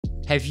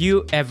Have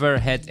you ever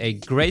had a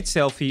great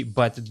selfie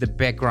but the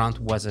background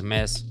was a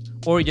mess?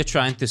 Or you're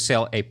trying to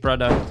sell a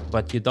product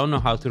but you don't know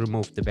how to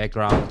remove the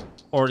background?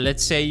 Or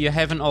let's say you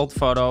have an old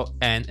photo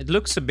and it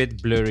looks a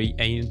bit blurry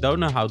and you don't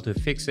know how to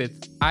fix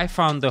it. I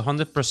found the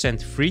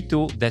 100% free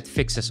tool that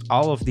fixes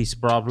all of these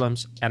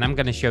problems, and I'm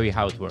gonna show you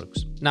how it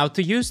works. Now,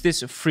 to use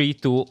this free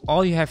tool,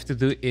 all you have to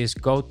do is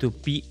go to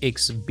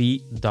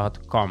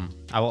pxb.com.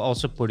 I will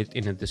also put it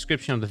in the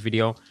description of the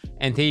video,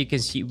 and here you can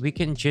see we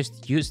can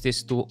just use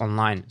this tool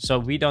online. So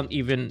we don't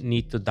even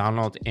need to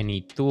download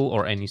any tool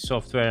or any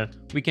software.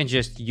 We can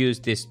just use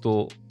this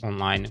tool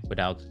online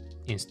without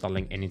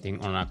installing anything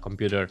on our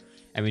computer,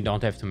 and we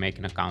don't have to make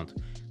an account.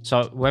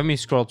 So when we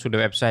scroll to the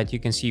website, you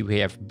can see we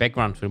have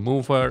background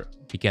remover.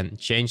 We can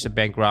change the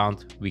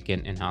background, we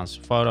can enhance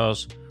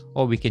photos,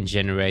 or we can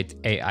generate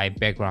AI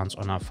backgrounds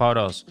on our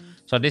photos.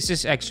 So this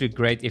is actually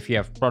great if you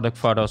have product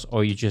photos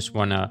or you just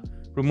want to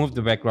remove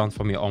the background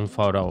from your own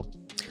photo.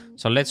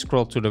 So let's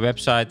scroll to the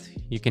website.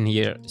 You can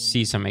here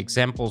see some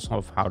examples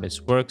of how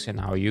this works and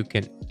how you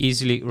can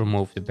easily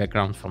remove the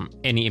background from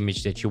any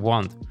image that you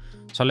want.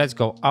 So let's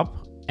go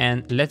up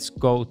and let's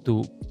go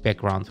to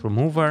background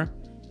remover,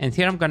 and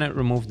here I'm gonna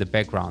remove the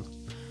background.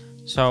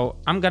 So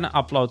I'm gonna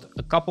upload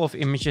a couple of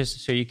images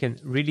so you can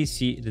really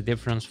see the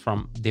difference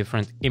from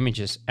different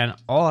images, and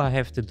all I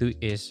have to do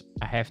is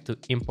I have to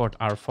import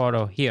our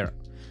photo here.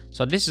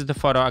 So this is the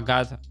photo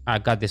I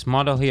got this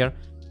model here,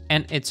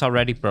 and it's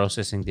already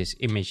processing this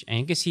image, and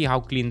you can see how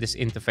clean this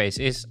interface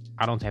is.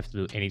 I don't have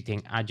to do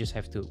anything, I just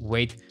have to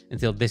wait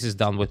until this is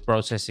done with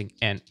processing,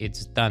 and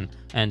it's done.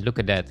 And look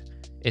at that,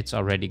 it's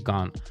already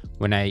gone.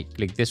 When I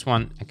click this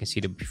one, I can see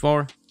the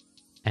before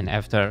and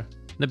after.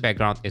 The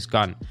background is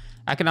gone.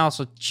 I can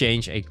also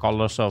change a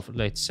color. So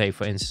let's say,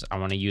 for instance, I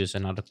want to use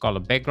another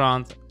color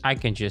background. I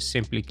can just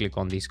simply click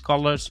on these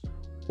colors,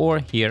 or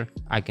here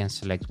I can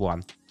select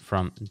one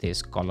from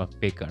this color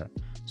picker.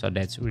 So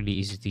that's really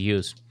easy to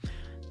use.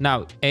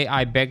 Now,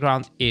 AI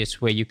background is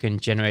where you can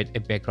generate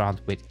a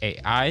background with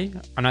AI.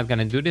 I'm not going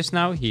to do this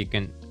now. Here you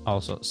can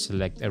also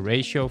select a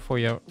ratio for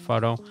your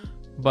photo,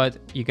 but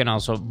you can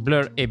also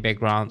blur a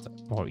background,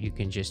 or you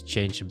can just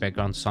change the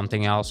background to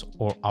something else,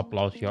 or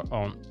upload your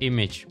own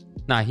image.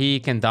 Now here you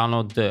can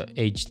download the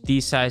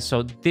HD size.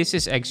 So this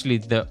is actually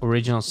the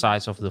original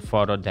size of the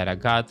photo that I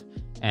got.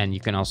 And you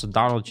can also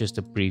download just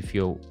a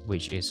preview,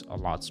 which is a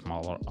lot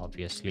smaller,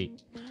 obviously.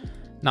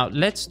 Now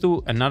let's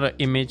do another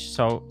image.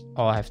 So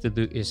all I have to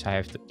do is I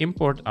have to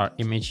import our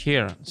image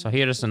here. So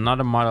here is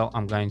another model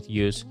I'm going to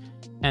use.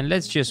 And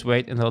let's just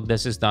wait until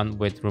this is done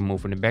with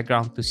removing the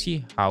background to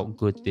see how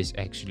good this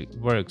actually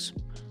works.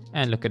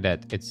 And look at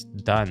that, it's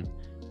done.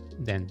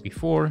 Then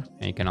before,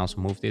 and you can also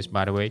move this,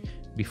 by the way,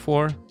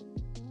 before,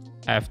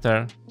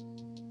 after,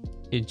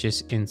 it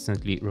just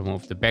instantly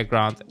removed the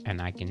background, and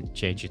I can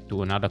change it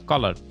to another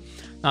color.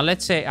 Now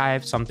let's say I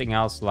have something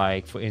else,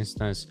 like for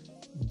instance,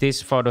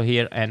 this photo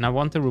here, and I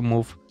want to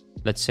remove,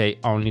 let's say,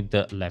 only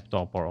the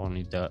laptop or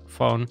only the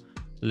phone.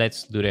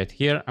 Let's do that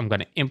here. I'm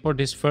going to import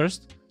this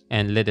first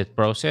and let it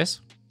process,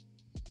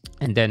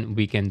 and then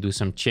we can do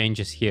some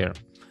changes here.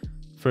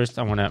 First,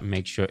 I want to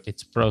make sure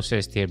it's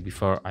processed here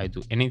before I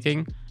do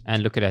anything.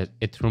 And look at that,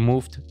 it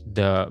removed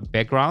the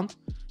background,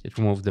 it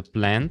removed the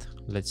plant.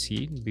 Let's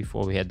see,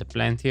 before we had the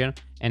plant here,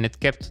 and it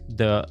kept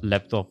the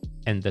laptop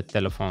and the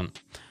telephone.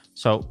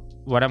 So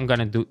what I'm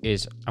gonna do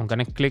is I'm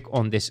gonna click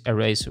on this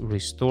erase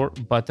restore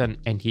button,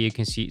 and here you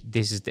can see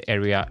this is the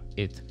area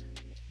it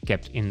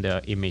kept in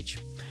the image.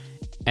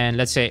 And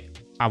let's say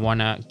I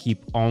wanna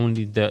keep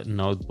only the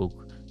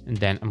notebook, and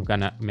then I'm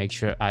gonna make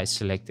sure I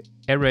select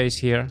erase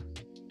here,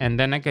 and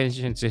then I can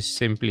just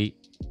simply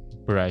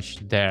brush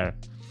there.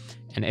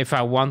 And if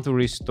I want to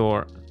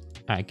restore,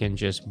 I can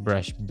just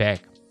brush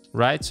back,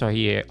 right? So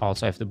here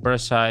also have the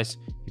brush size.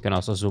 You can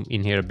also zoom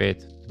in here a bit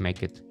to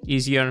make it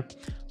easier.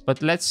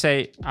 But let's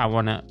say I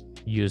wanna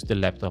use the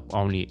laptop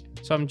only.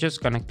 So I'm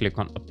just gonna click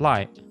on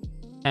apply.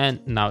 And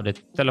now the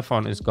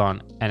telephone is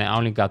gone, and I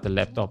only got the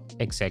laptop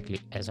exactly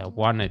as I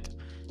wanted.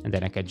 And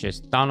then I can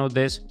just download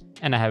this,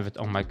 and I have it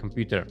on my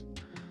computer.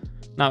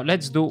 Now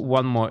let's do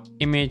one more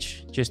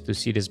image just to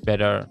see this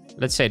better.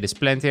 Let's say this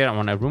plant here, I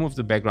want to remove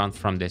the background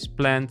from this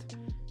plant,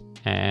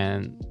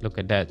 and look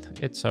at that,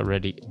 it's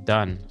already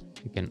done.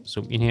 You can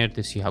zoom in here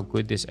to see how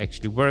good this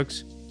actually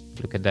works.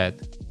 Look at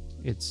that,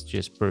 it's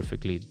just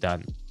perfectly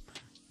done.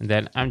 And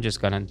then I'm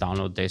just gonna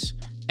download this.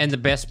 And the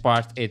best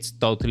part, it's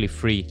totally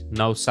free.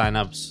 No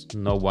signups,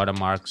 no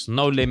watermarks,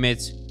 no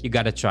limits. You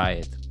gotta try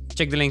it.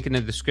 Check the link in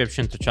the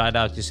description to try it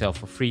out yourself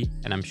for free,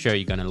 and I'm sure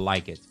you're gonna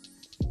like it.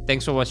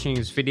 Thanks for watching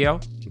this video,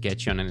 and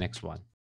catch you on the next one.